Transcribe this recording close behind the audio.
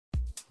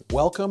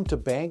Welcome to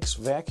Banks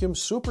Vacuum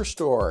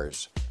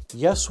Superstores.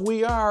 Yes,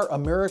 we are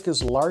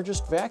America's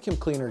largest vacuum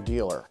cleaner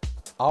dealer.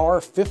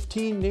 Our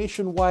 15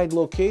 nationwide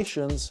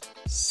locations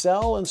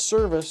sell and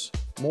service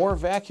more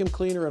vacuum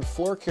cleaner and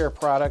floor care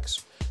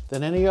products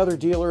than any other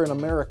dealer in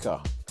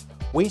America.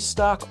 We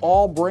stock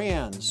all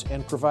brands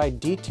and provide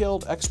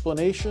detailed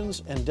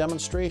explanations and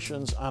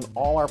demonstrations on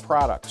all our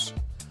products.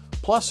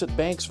 Plus, at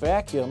Banks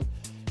Vacuum,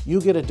 you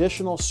get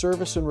additional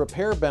service and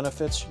repair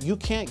benefits you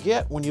can't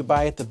get when you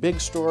buy at the big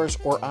stores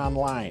or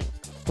online.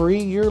 Free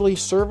yearly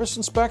service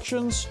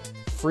inspections,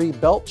 free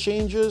belt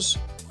changes,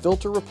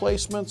 filter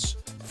replacements,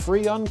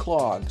 free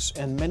unclogs,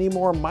 and many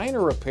more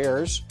minor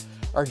repairs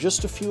are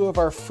just a few of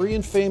our free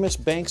and famous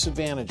Banks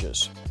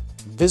advantages.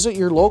 Visit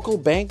your local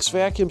Banks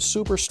Vacuum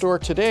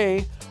Superstore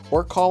today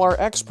or call our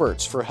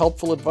experts for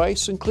helpful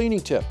advice and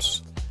cleaning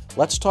tips.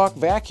 Let's talk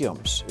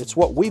vacuums. It's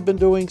what we've been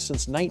doing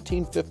since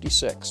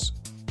 1956.